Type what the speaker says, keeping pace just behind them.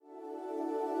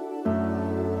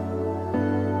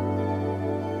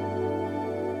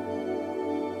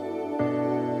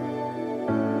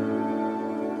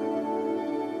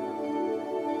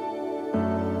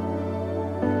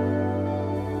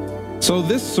So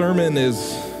this sermon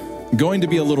is going to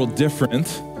be a little different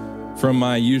from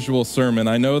my usual sermon.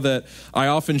 I know that I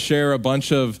often share a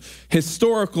bunch of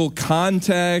historical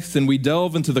context and we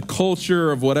delve into the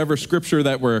culture of whatever scripture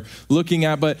that we're looking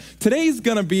at, but today's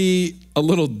going to be a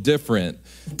little different.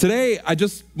 Today, I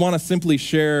just want to simply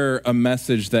share a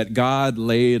message that God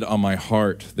laid on my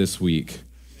heart this week.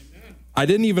 I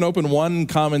didn't even open one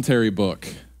commentary book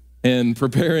in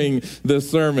preparing this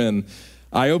sermon.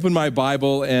 I opened my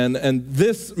Bible, and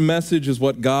this message is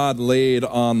what God laid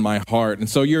on my heart. And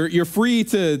so you're free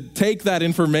to take that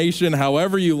information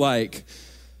however you like.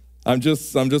 I'm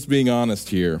just being honest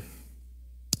here.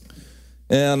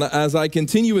 And as I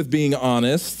continue with being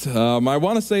honest, I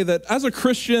want to say that as a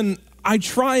Christian, I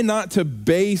try not to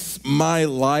base my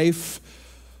life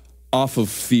off of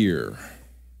fear.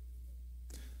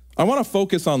 I want to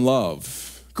focus on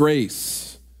love,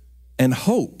 grace, and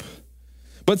hope.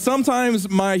 But sometimes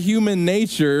my human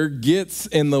nature gets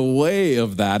in the way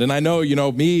of that. And I know,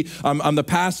 me, I'm the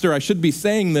pastor. I should be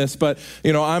saying this, but,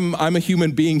 I'm a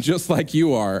human being just like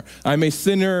you are. I'm a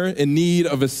sinner in need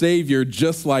of a Savior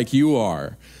just like you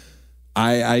are.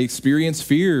 I experience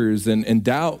fears and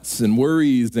doubts and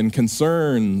worries and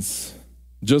concerns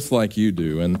just like you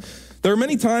do. And there are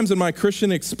many times in my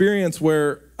Christian experience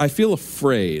where I feel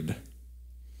afraid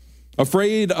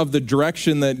of the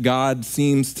direction that God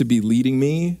seems to be leading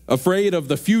me, afraid of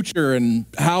the future and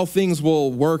how things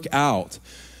will work out.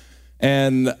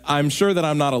 And I'm sure that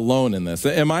I'm not alone in this.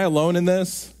 Am I alone in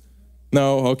this?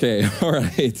 No? Okay. All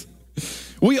right.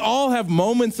 We all have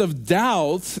moments of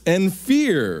doubt and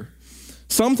fear.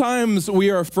 Sometimes we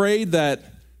are afraid that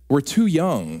we're too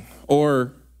young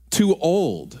or too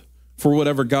old for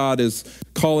whatever God is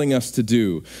calling us to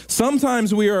do.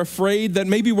 Sometimes we are afraid that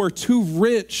maybe we're too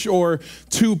rich or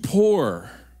too poor.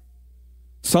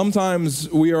 Sometimes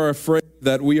we are afraid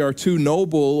that we are too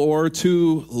noble or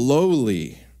too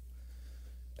lowly.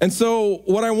 And so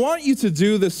what I want you to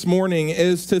do this morning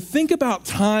is to think about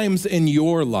times in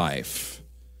your life.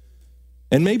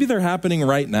 And maybe they're happening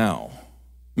right now.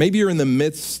 Maybe you're in the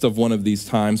midst of one of these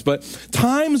times, but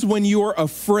times when you are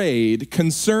afraid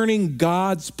concerning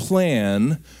God's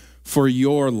plan for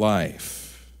your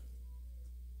life.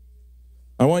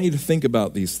 I want you to think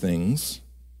about these things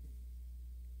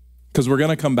because we're going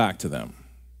to come back to them.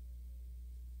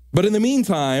 But in the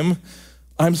meantime,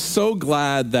 I'm so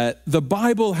glad that the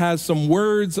Bible has some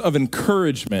words of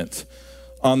encouragement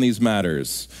on these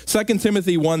matters. 2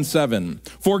 Timothy 1:7,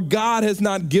 for God has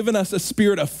not given us a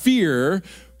spirit of fear,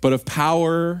 but of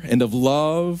power and of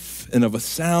love and of a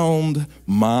sound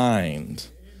mind.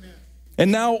 Amen.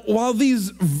 And now, while this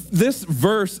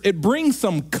verse, it brings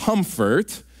some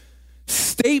comfort,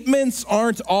 statements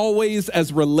aren't always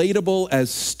as relatable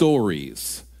as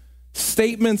stories.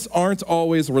 Statements aren't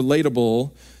always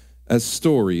relatable as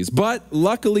stories. But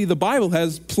luckily, the Bible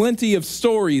has plenty of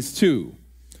stories too.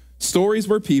 Stories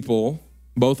where people,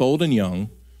 both old and young,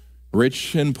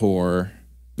 rich and poor,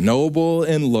 noble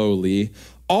and lowly,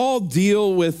 all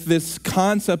deal with this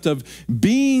concept of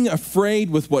being afraid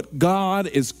with what God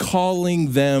is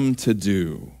calling them to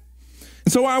do.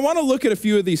 And so I want to look at a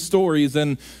few of these stories,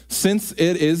 and since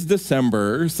it is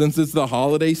December, since it's the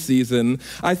holiday season,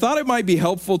 I thought it might be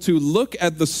helpful to look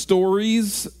at the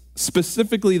stories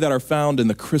specifically that are found in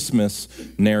the Christmas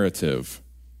narrative.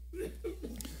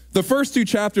 The first two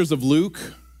chapters of Luke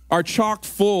are chock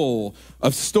full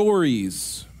of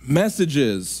stories,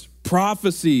 messages,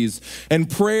 prophecies, and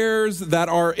prayers that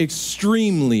are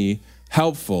extremely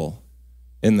helpful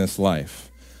in this life.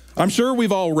 I'm sure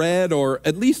we've all read or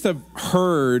at least have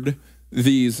heard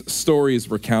these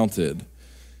stories recounted.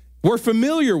 We're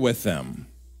familiar with them,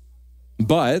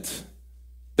 but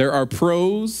there are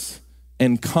pros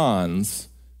and cons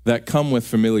that come with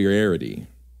familiarity.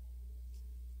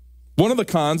 One of the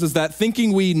cons is that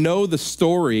thinking we know the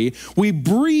story, we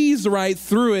breeze right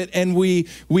through it and we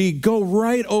go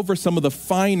right over some of the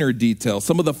finer details,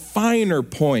 some of the finer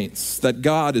points that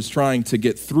God is trying to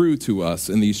get through to us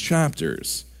in these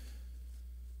chapters.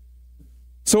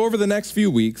 So over the next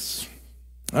few weeks,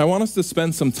 I want us to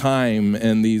spend some time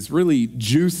in these really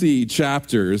juicy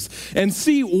chapters and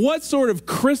see what sort of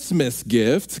Christmas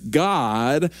gift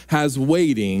God has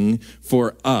waiting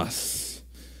for us.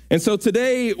 And so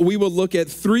today we will look at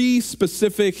three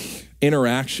specific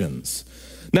interactions.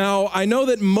 Now, I know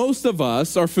that most of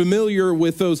us are familiar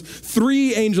with those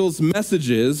three angels'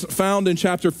 messages found in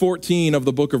chapter 14 of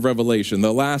the book of Revelation,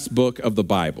 the last book of the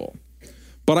Bible.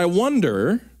 But I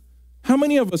wonder how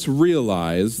many of us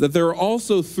realize that there are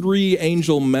also three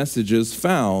angel messages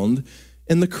found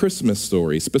in the Christmas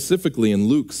story, specifically in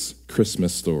Luke's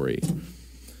Christmas story.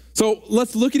 So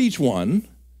let's look at each one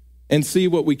and see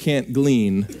what we can't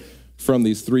glean from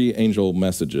these three angel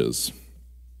messages.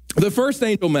 The first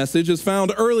angel message is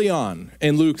found early on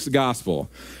in Luke's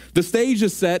gospel. The stage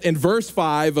is set in verse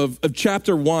 5 of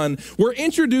chapter 1. We're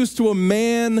introduced to a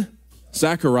man,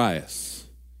 Zacharias,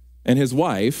 and his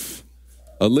wife,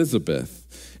 Elizabeth.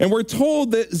 And we're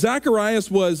told that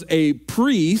Zacharias was a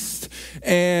priest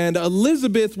and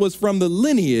Elizabeth was from the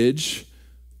lineage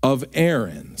of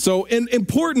Aaron. So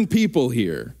important people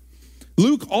here.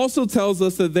 Luke also tells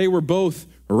us that they were both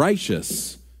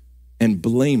righteous and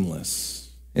blameless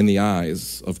in the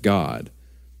eyes of God.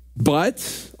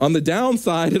 But on the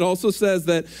downside, it also says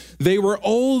that they were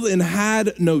old and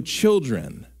had no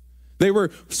children. They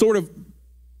were sort of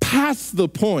past the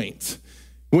point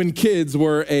when kids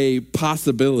were a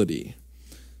possibility.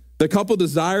 The couple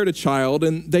desired a child,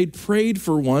 and they'd prayed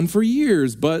for one for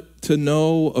years, but to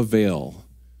no avail.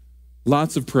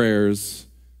 Lots of prayers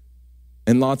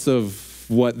and lots of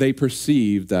what they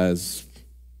perceived as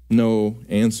no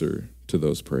answer to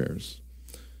those prayers.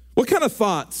 What kind of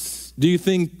thoughts do you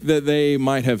think that they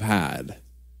might have had?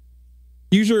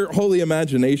 Use your holy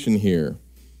imagination here.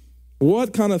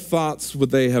 What kind of thoughts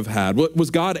would they have had?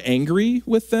 Was God angry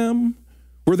with them?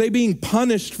 Were they being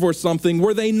punished for something?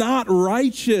 Were they not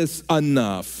righteous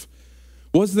enough?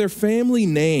 Was their family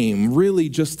name really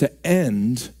just to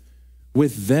end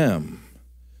with them?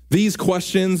 These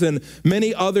questions and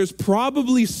many others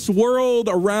probably swirled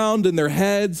around in their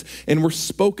heads and were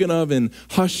spoken of in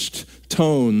hushed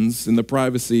tones in the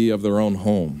privacy of their own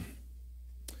home.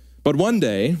 But one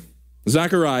day,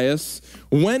 Zacharias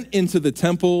went into the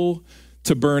temple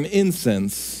to burn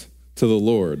incense to the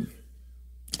Lord.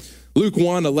 Luke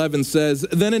 1:11 says,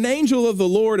 "Then an angel of the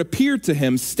Lord appeared to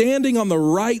him standing on the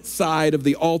right side of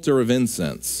the altar of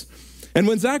incense. And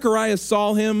when Zacharias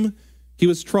saw him, he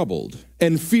was troubled,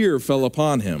 and fear fell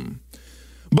upon him.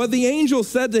 But the angel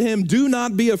said to him, 'Do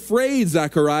not be afraid,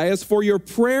 Zacharias, for your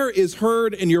prayer is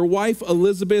heard, and your wife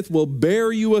Elizabeth will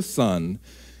bear you a son,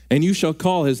 and you shall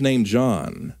call his name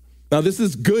John.'" Now, this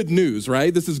is good news,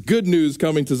 right? This is good news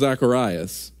coming to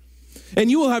Zacharias. "And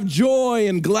you will have joy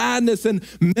and gladness, and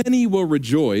many will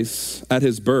rejoice at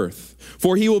his birth.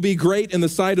 For he will be great in the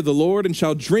sight of the Lord and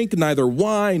shall drink neither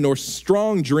wine nor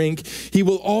strong drink. He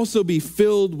will also be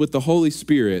filled with the Holy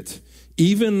Spirit,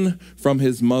 even from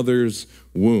his mother's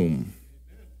womb.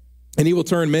 And he will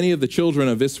turn many of the children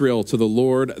of Israel to the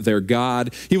Lord their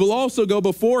God. He will also go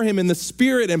before him in the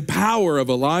spirit and power of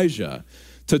Elijah,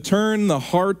 to turn the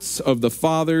hearts of the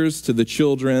fathers to the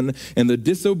children and the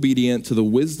disobedient to the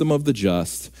wisdom of the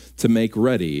just, to make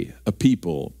ready a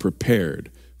people prepared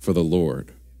for the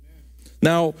Lord."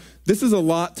 Now, this is a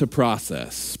lot to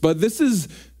process, but this is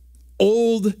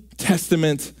Old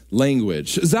Testament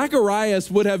language. Zacharias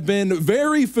would have been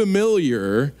very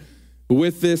familiar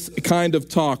with this kind of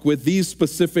talk, with these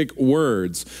specific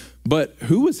words. But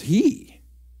who was he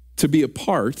to be a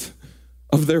part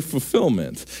of their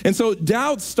fulfillment? And so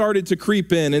doubts started to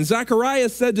creep in. And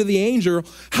Zacharias said to the angel,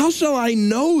 "How shall I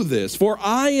know this? For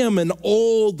I am an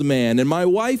old man, and my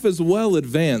wife is well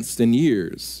advanced in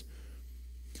years."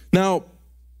 Now,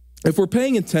 if we're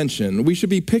paying attention, we should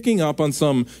be picking up on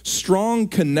some strong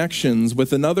connections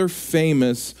with another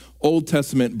famous Old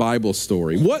Testament Bible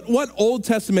story. What Old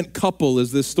Testament couple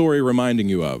is this story reminding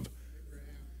you of?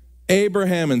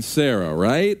 Abraham and Sarah,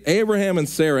 right? Abraham and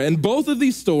Sarah. In both of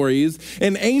these stories,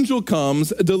 an angel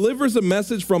comes, delivers a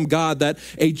message from God that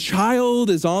a child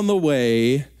is on the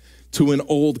way to an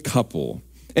old couple.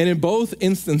 And in both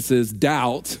instances,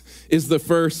 doubt is the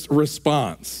first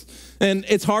response. And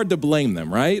it's hard to blame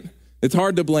them, right? It's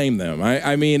hard to blame them.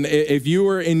 I mean, if you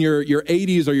were in your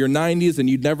 80s or your 90s and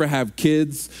you'd never have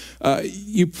kids,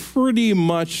 you pretty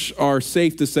much are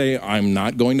safe to say, I'm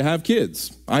not going to have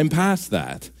kids. I'm past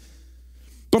that.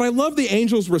 But I love the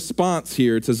angel's response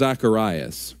here to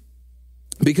Zacharias.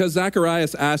 Because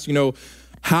Zacharias asks,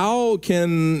 how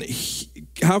can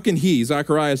he,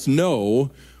 Zacharias,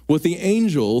 know what the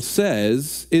angel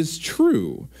says is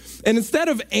true? And instead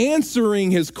of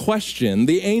answering his question,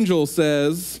 the angel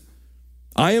says,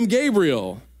 "I am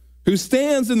Gabriel, who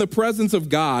stands in the presence of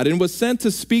God and was sent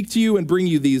to speak to you and bring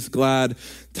you these glad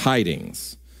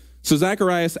tidings." So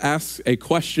Zacharias asks a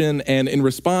question, and in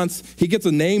response, he gets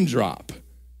a name drop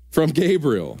from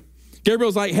Gabriel.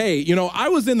 Gabriel's like, "Hey, I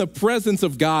was in the presence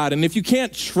of God, and if you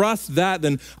can't trust that,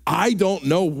 then I don't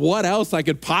know what else I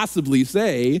could possibly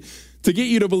say to get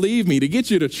you to believe me, to get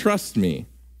you to trust me."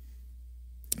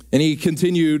 And he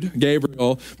continued,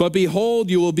 Gabriel, "But behold,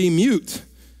 you will be mute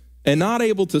and not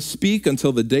able to speak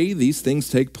until the day these things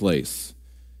take place,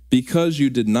 because you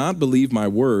did not believe my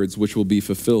words, which will be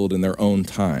fulfilled in their own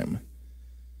time."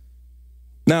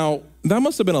 Now, that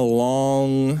must have been a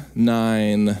long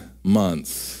 9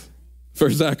 months for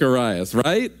Zacharias,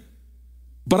 right?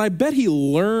 But I bet he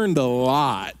learned a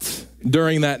lot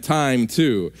during that time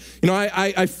too.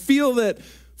 I feel that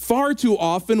far too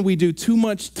often we do too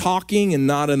much talking and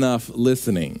not enough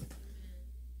listening.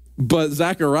 But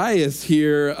Zacharias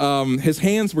here, his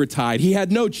hands were tied. He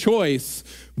had no choice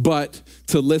but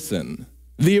to listen.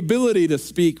 The ability to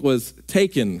speak was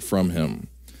taken from him.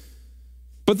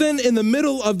 But then in the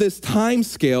middle of this time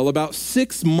scale, about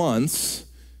 6 months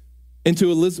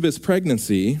into Elizabeth's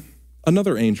pregnancy,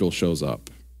 another angel shows up.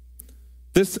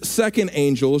 This second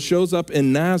angel shows up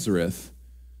in Nazareth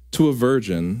to a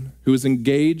virgin who is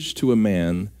engaged to a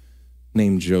man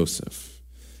named Joseph.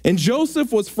 And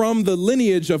Joseph was from the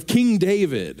lineage of King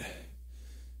David,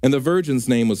 and the virgin's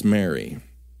name was Mary.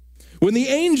 When the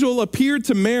angel appeared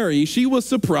to Mary, she was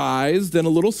surprised and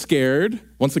a little scared.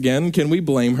 Once again, can we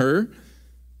blame her?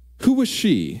 Who was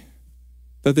she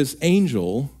that this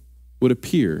angel would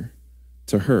appear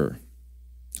to her?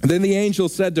 Then the angel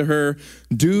said to her,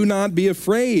 "Do not be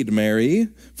afraid, Mary,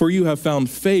 for you have found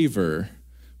favor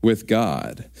with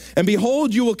God. And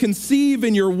behold, you will conceive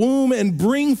in your womb and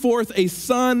bring forth a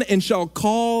son and shall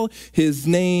call his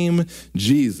name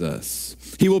Jesus.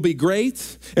 He will be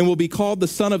great and will be called the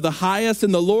Son of the Highest,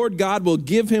 and the Lord God will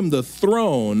give him the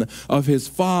throne of his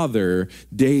father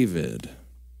David.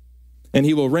 And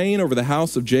he will reign over the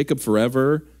house of Jacob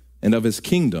forever, and of his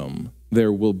kingdom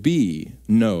there will be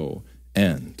no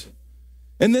end."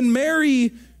 And then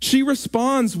Mary, she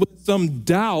responds with some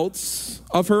doubts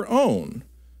of her own.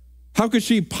 How could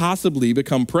she possibly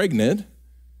become pregnant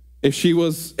if she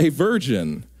was a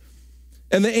virgin?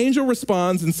 And the angel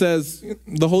responds and says,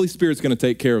 the Holy Spirit's going to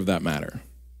take care of that matter.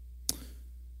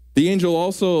 The angel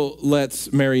also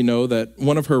lets Mary know that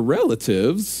one of her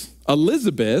relatives,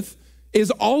 Elizabeth,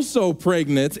 is also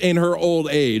pregnant in her old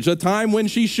age, a time when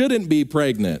she shouldn't be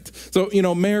pregnant. So,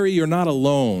 Mary, you're not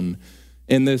alone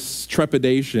in this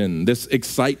trepidation, this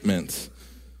excitement.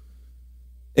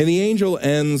 And the angel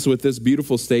ends with this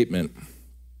beautiful statement: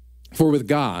 "For with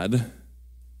God,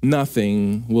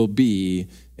 nothing will be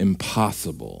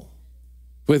impossible."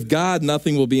 With God,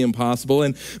 nothing will be impossible.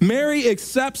 And Mary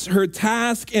accepts her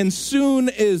task and soon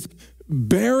is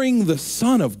bearing the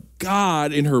Son of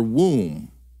God in her womb.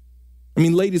 I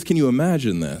mean, ladies, can you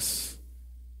imagine this?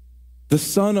 The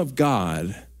Son of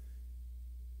God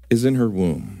is in her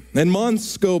womb. And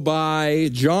months go by,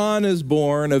 John is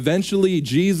born, eventually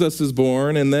Jesus is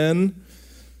born, and then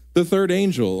the third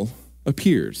angel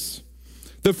appears.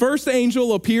 The first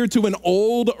angel appeared to an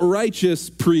old righteous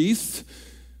priest.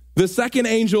 The second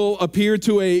angel appeared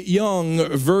to a young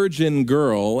virgin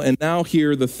girl. And now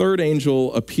here, the third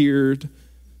angel appeared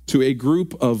to a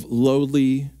group of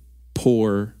lowly,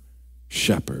 poor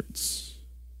shepherds.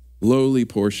 Lowly,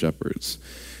 poor shepherds.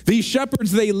 These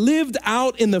shepherds, they lived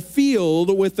out in the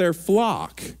field with their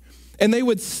flock, and they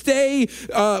would stay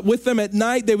with them at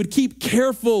night. They would keep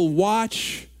careful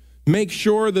watch, make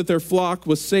sure that their flock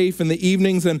was safe in the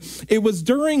evenings. And it was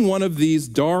during one of these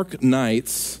dark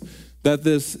nights that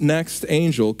this next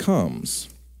angel comes.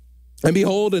 And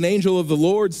behold, an angel of the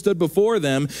Lord stood before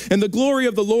them, and the glory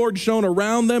of the Lord shone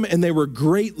around them, and they were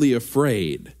greatly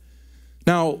afraid.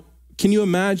 Now, can you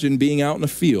imagine being out in a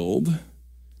field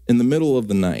in the middle of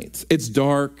the night? It's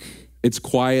dark, it's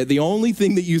quiet. The only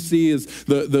thing that you see is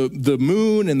the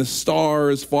moon and the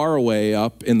stars far away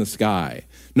up in the sky.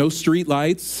 No street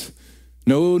lights,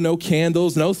 no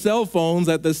candles, no cell phones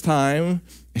at this time.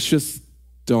 It's just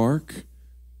dark,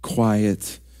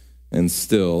 quiet, and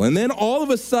still. And then all of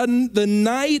a sudden, the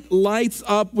night lights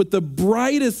up with the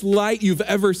brightest light you've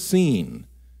ever seen.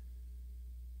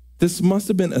 This must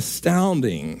have been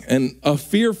astounding and a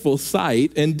fearful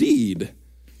sight indeed.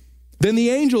 Then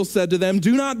the angel said to them,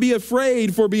 "Do not be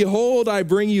afraid, for behold, I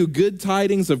bring you good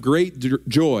tidings of great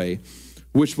joy,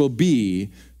 which will be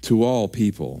to all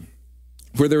people.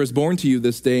 For there is born to you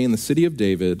this day in the city of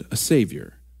David a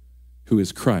Savior, who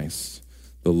is Christ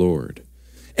the Lord.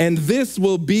 And this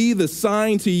will be the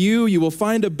sign to you. You will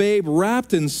find a babe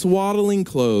wrapped in swaddling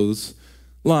clothes,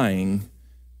 lying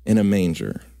in a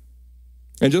manger."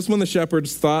 And just when the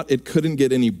shepherds thought it couldn't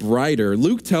get any brighter,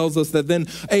 Luke tells us that then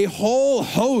a whole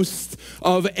host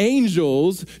of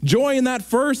angels join that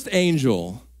first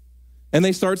angel. And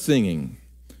they start singing,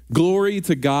 "Glory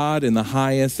to God in the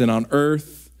highest, and on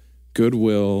earth,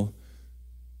 goodwill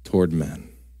toward men."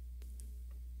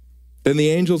 Then the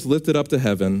angels lifted up to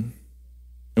heaven,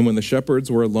 and when the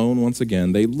shepherds were alone once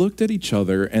again, they looked at each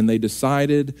other and they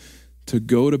decided to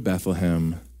go to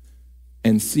Bethlehem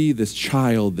and see this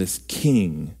child, this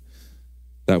king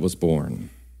that was born.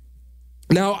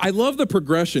 Now, I love the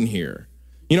progression here.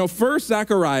 First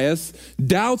Zacharias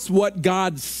doubts what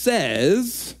God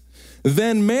says,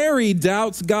 then Mary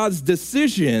doubts God's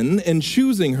decision in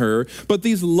choosing her, but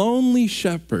these lowly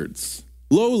shepherds,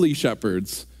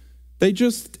 they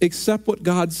just accept what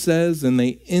God says and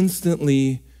they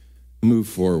instantly move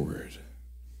forward.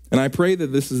 And I pray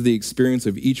that this is the experience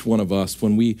of each one of us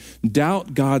when we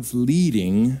doubt God's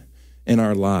leading in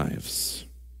our lives.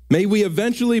 May we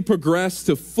eventually progress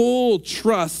to full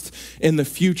trust in the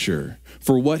future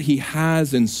for what he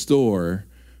has in store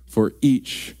for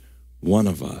each one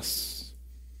of us.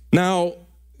 Now,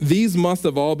 these must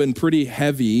have all been pretty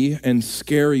heavy and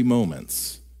scary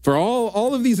moments for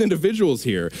all of these individuals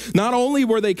here. Not only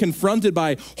were they confronted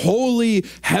by holy,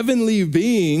 heavenly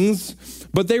beings,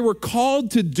 but they were called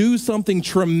to do something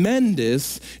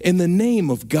tremendous in the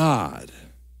name of God.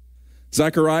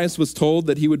 Zacharias was told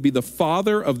that he would be the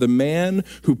father of the man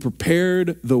who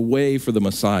prepared the way for the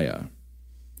Messiah.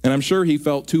 And I'm sure he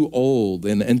felt too old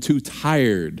and too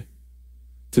tired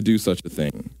to do such a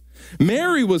thing.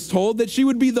 Mary was told that she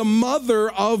would be the mother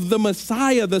of the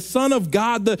Messiah, the Son of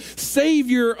God, the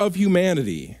Savior of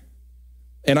humanity.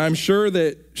 And I'm sure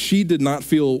that she did not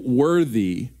feel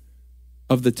worthy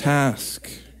of the task.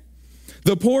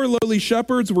 The poor lowly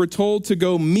shepherds were told to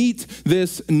go meet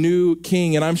this new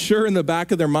king. And I'm sure in the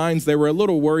back of their minds, they were a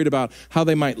little worried about how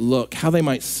they might look, how they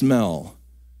might smell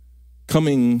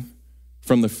coming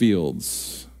from the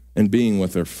fields and being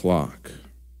with their flock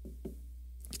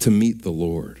to meet the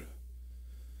Lord.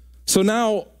 So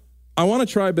now I want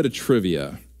to try a bit of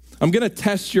trivia. I'm going to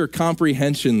test your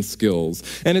comprehension skills.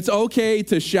 And it's okay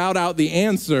to shout out the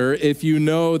answer if you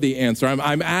know the answer.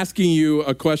 I'm asking you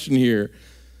a question here.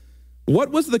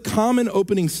 What was the common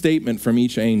opening statement from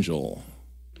each angel?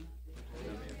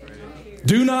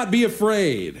 Do not be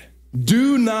afraid.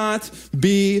 Do not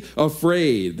be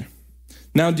afraid.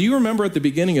 Now, do you remember at the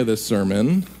beginning of this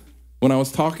sermon when I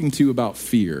was talking to you about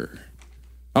fear?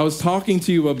 I was talking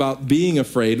to you about being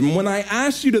afraid. And when I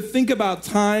asked you to think about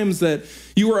times that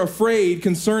you were afraid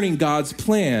concerning God's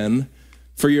plan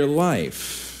for your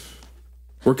life,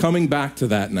 we're coming back to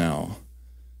that now.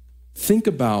 Think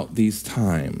about these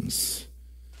times.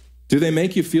 Do they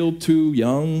make you feel too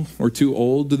young or too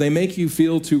old? Do they make you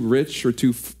feel too rich or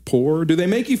too poor? Do they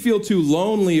make you feel too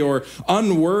lonely or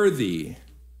unworthy?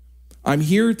 I'm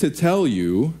here to tell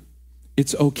you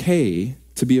it's okay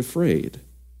to be afraid.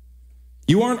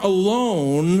 You aren't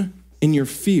alone in your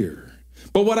fear.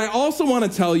 But what I also want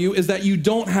to tell you is that you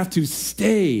don't have to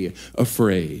stay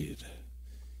afraid.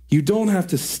 You don't have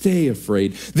to stay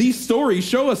afraid. These stories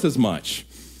show us as much.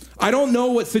 I don't know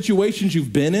what situations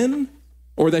you've been in,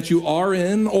 or that you are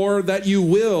in, or that you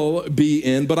will be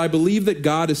in, but I believe that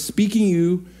God is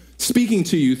speaking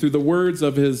to you through the words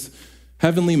of his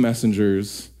heavenly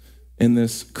messengers in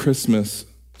this Christmas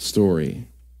story.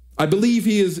 I believe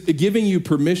he is giving you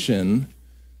permission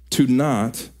to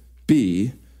not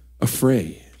be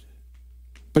afraid.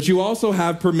 But you also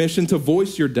have permission to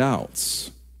voice your doubts.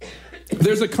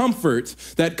 There's a comfort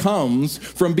that comes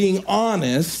from being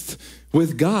honest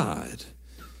with God.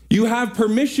 You have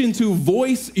permission to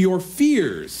voice your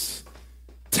fears.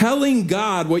 Telling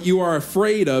God what you are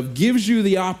afraid of gives you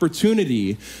the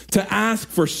opportunity to ask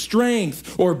for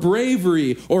strength or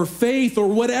bravery or faith or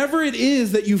whatever it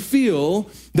is that you feel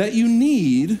that you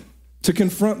need to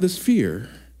confront this fear.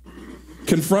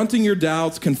 Confronting your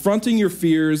doubts, confronting your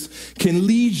fears can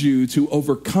lead you to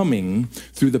overcoming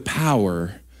through the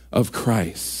power of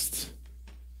Christ.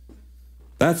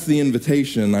 That's the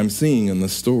invitation I'm seeing in the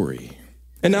story.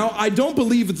 And now, I don't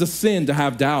believe it's a sin to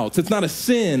have doubts. It's not a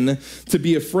sin to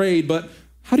be afraid, but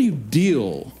how do you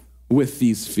deal with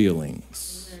these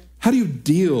feelings? How do you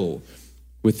deal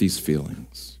with these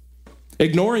feelings?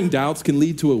 Ignoring doubts can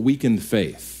lead to a weakened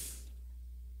faith.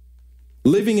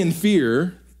 Living in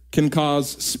fear can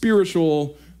cause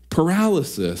spiritual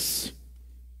paralysis.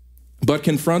 But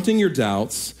confronting your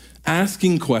doubts,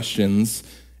 asking questions,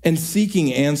 and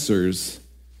seeking answers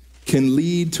can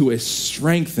lead to a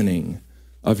strengthening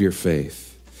of your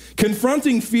faith.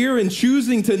 Confronting fear and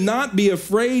choosing to not be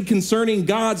afraid concerning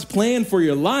God's plan for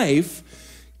your life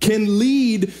can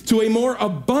lead to a more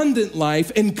abundant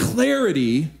life and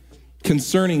clarity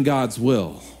concerning God's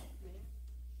will.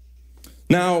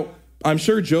 Now, I'm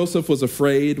sure Joseph was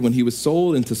afraid when he was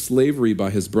sold into slavery by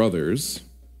his brothers,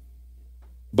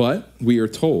 but we are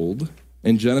told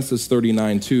in Genesis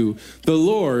 39:2, the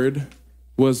Lord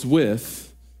was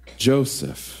with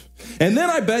Joseph. And then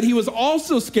I bet he was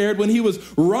also scared when he was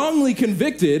wrongly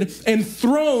convicted and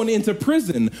thrown into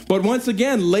prison. But once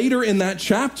again, later in that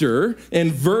chapter,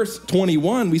 in verse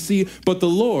 21, we see, but the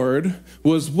Lord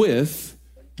was with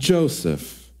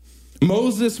Joseph.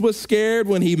 Moses was scared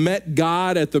when he met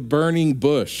God at the burning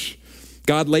bush.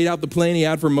 God laid out the plan he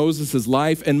had for Moses'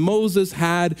 life, and Moses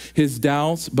had his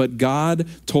doubts, but God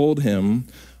told him,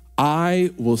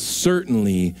 I will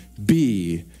certainly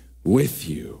be with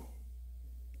you.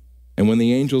 And when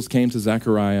the angels came to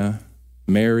Zechariah,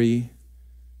 Mary,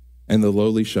 and the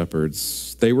lowly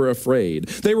shepherds, they were afraid.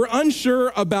 They were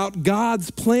unsure about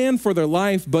God's plan for their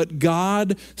life, but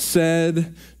God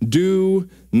said, do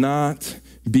not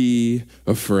be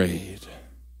afraid.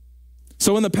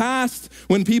 So in the past,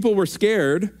 when people were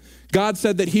scared, God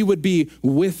said that he would be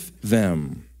with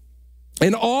them.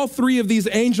 And all three of these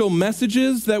angel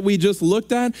messages that we just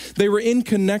looked at, they were in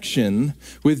connection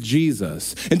with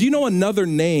Jesus. And do you know another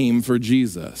name for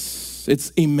Jesus?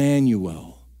 It's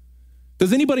Emmanuel.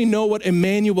 Does anybody know what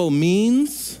Emmanuel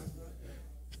means?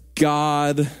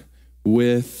 God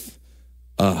with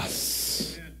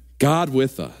us. God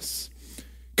with us.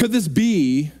 Could this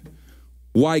be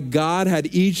why God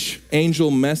had each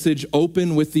angel message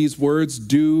open with these words,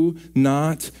 do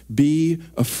not be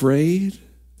afraid?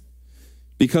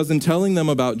 Because in telling them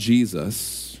about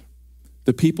Jesus,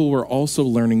 the people were also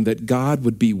learning that God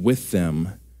would be with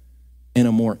them in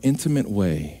a more intimate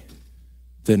way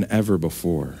than ever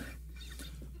before.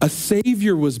 A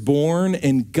Savior was born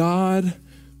and God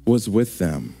was with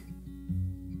them.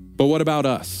 But what about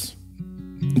us?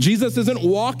 Jesus isn't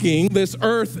walking this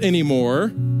earth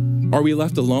anymore. Are we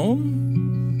left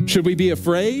alone? Should we be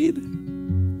afraid?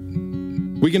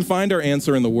 We can find our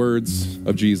answer in the words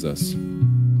of Jesus.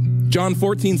 John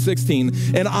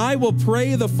 14:16, and I will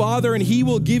pray the Father, and he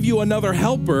will give you another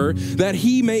helper, that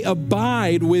he may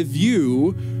abide with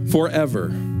you forever.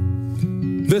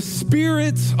 The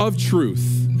Spirit of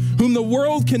truth, whom the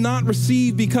world cannot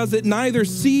receive because it neither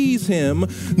sees him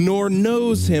nor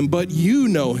knows him, but you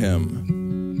know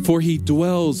him, for he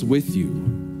dwells with you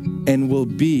and will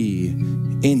be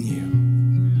in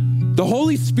you. The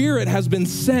Holy Spirit has been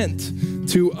sent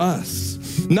to us.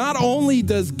 Not only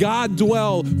does God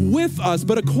dwell with us,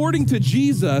 but according to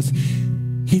Jesus,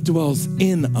 he dwells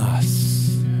in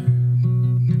us.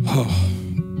 Oh,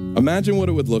 imagine what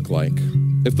it would look like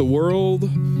if the world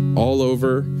all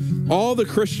over, all the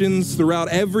Christians throughout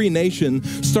every nation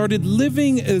started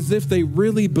living as if they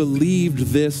really believed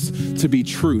this to be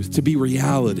truth, to be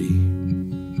reality.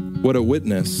 What a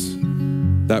witness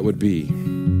that would be.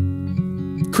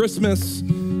 Christmas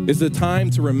is a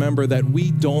time to remember that we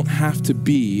don't have to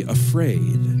be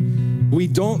afraid. We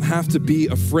don't have to be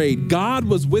afraid. God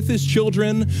was with his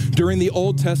children during the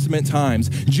Old Testament times.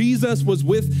 Jesus was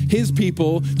with his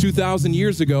people 2,000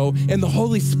 years ago, and the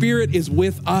Holy Spirit is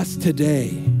with us today.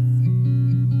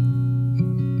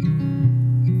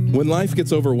 When life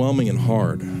gets overwhelming and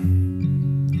hard,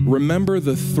 remember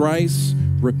the thrice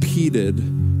repeated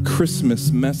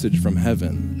Christmas message from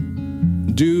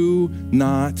heaven. Do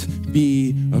not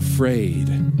be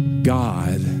afraid.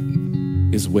 God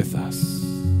is with us.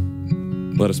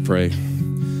 Let us pray.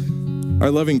 Our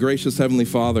loving, gracious Heavenly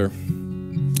Father,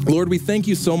 Lord, we thank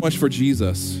you so much for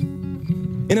Jesus.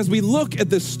 And as we look at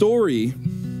this story,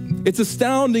 it's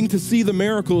astounding to see the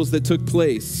miracles that took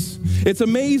place. It's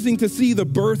amazing to see the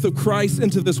birth of Christ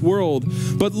into this world.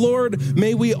 But Lord,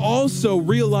 may we also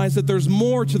realize that there's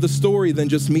more to the story than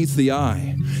just meets the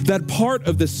eye. That part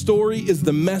of the story is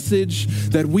the message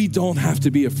that we don't have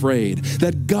to be afraid,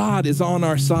 that God is on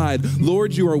our side.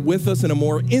 Lord, you are with us in a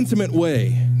more intimate way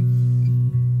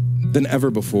than ever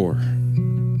before.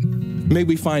 May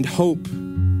we find hope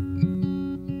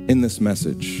in this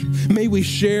message. May we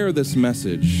share this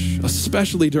message,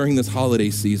 especially during this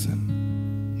holiday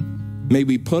season. May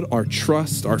we put our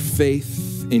trust, our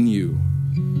faith in you,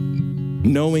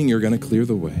 knowing you're going to clear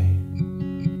the way.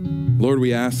 Lord,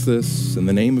 we ask this in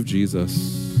the name of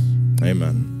Jesus.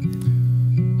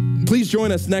 Amen. Please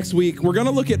join us next week. We're going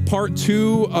to look at part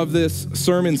 2 of this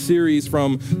sermon series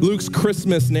from Luke's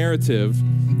Christmas narrative,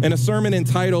 and a sermon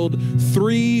entitled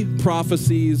 3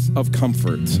 Prophecies of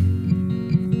Comfort.